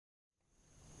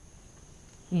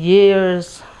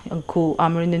years ago,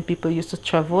 Amerindian people used to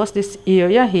traverse this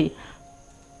area here.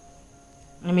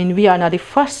 I mean, we are not the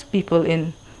first people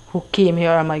who came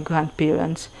here are my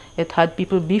grandparents. It had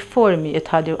people before me. It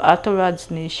had the Atarads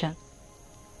Nation.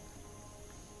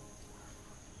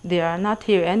 They are not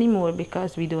here anymore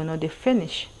because we don't know they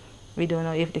finish. We don't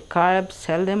know if the Caribs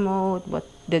sell them out, but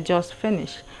they just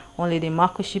finished. Only the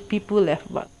Makushi people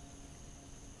left back.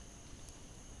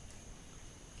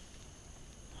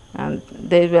 And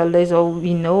there's how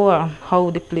we know how how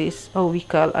we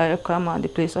call Iwokrama the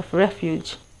place of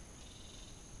refuge.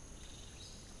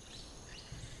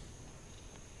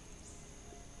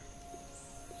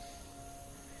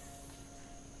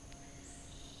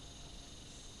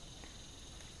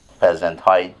 President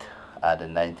Hoyt at the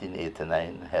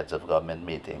 1989 Heads of Government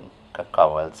meeting,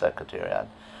 Commonwealth Secretariat,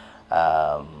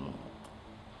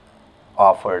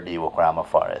 offered the Iwokrama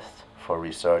Forest for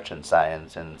research and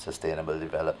science and sustainable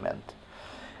development.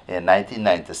 In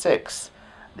 1996,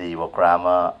 the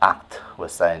Iwokrama Act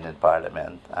was signed in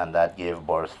Parliament, and that gave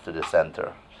birth to the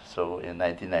center. So in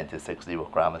 1996, the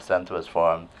Iwokrama Center was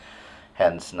formed,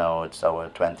 hence now it's our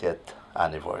 20th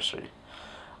anniversary.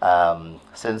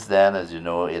 Since then, as you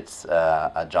know, it's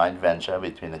a joint venture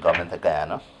between the government of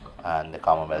Guyana and the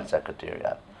Commonwealth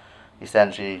Secretariat.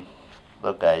 Essentially,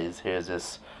 look guys, here's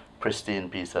this pristine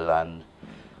piece of land.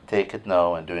 Take it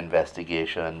now and do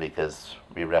investigation, because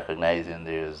we recognizing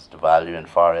there's the value in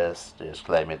forests, there's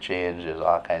climate change, there's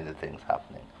all kinds of things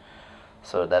happening.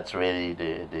 So that's really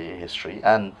the history.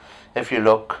 And if you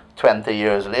look 20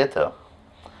 years later,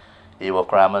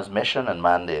 Iwokrama's mission and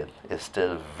mandate is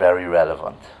still very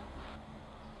relevant.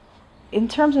 In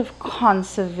terms of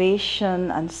conservation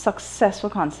and successful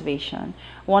conservation,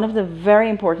 one of the very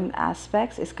important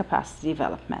aspects is capacity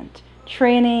development,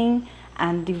 training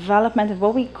and development of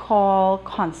what we call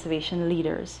conservation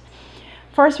leaders.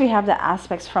 First, we have the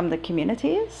aspects from the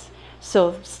communities.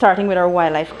 So starting with our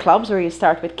wildlife clubs, where you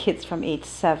start with kids from age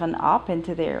 7 up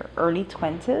into their early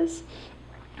 20s.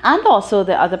 And also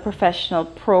the other professional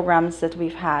programs that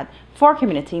we've had for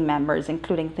community members,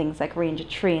 including things like ranger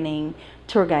training,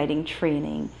 tour guiding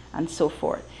training, and so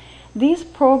forth. These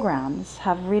programs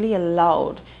have really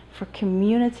allowed for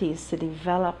communities to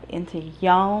develop into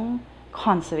young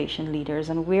conservation leaders,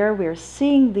 and where we're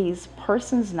seeing these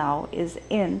persons now is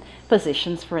in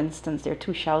positions. For instance, they're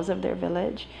tushas of their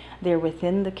village, they're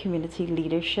within the community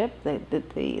leadership,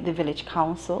 the village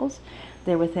councils,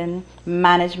 they're within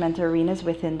management arenas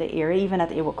within the area. Even at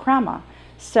Iwokrama,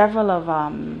 several of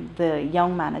the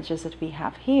young managers that we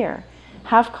have here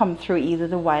have come through either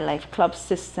the wildlife club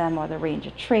system or the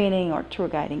ranger training or tour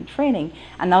guiding training,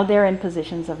 and now they're in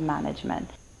positions of management.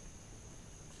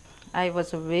 I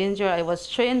was a ranger. I was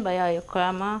trained by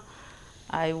Iwokrama.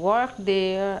 I worked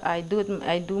there. I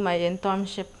do my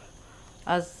internship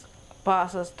as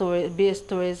part of base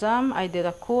tourism. I did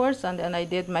a course, and then I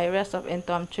did my rest of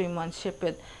intern 3-monthship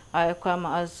with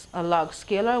Iwokrama as a log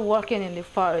scaler, working in the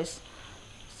forest.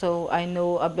 So I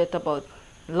know a bit about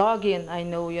logging. I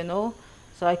know,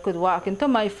 so I could walk into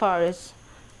my forest,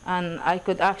 and I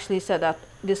could actually say that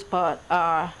this part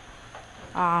are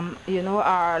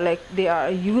like they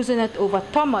are using it over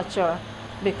too much,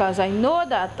 because I know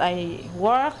that I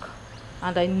work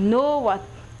and I know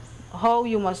how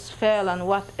you must feel and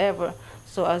whatever.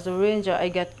 So as a ranger, I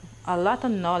get a lot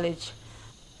of knowledge.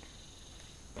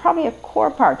 Probably a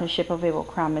core partnership of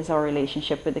Iwokrama is our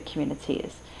relationship with the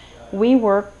communities. We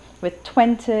work with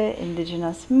 20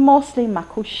 indigenous, mostly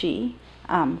Makushi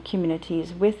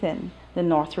communities within the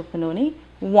North Rupununi.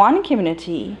 One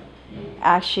community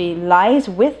actually lies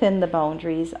within the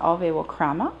boundaries of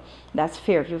Iwokrama, that's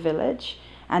Fairview Village,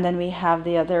 and then we have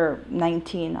the other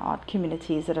 19 odd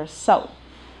communities that are south.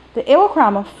 The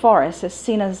Iwokrama forest is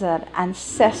seen as an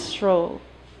ancestral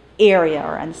area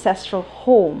or ancestral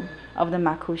home of the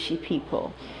Makushi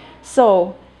people.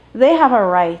 So they have a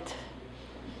right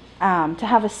to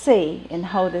have a say in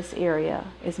how this area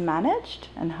is managed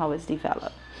and how it's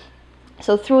developed.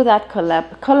 So through that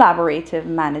collaborative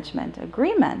management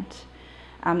agreement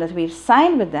that we've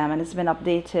signed with them, and it's been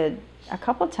updated a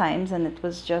couple times, and it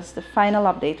was just the final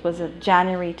update was in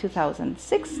January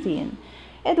 2016,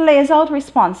 it lays out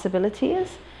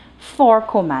responsibilities for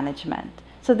co-management.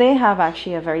 So they have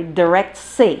actually a very direct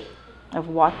say of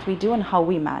what we do and how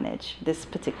we manage this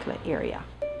particular area.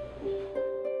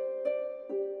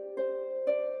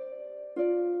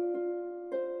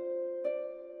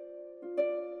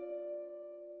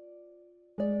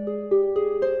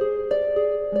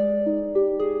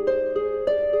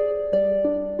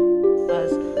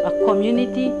 As a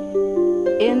community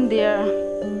in their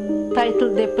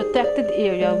title, their protected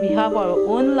area, we have our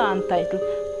own land title.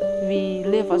 we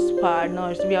live as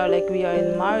partners. We are like we are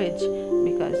in marriage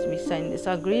because we signed this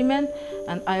agreement,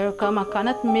 and Iwokrama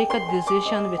cannot make a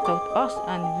decision without us,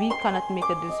 and we cannot make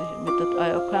a decision without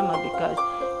Iwokrama because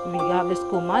we have this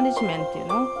co-management, you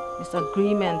know, this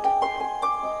agreement.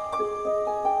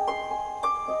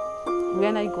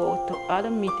 When I go to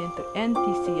other meetings, to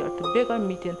NTC or to bigger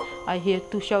meetings, I hear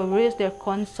Tusha raise their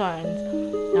concerns,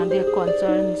 and their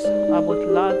concerns about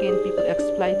logging, people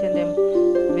exploiting them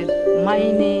with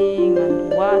mining and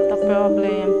water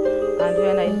problem. And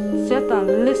when I sit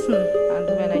and listen, and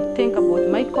when I think about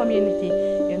my community,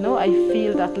 you know, I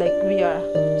feel that like we are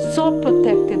so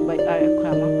protected by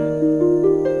Iwokrama.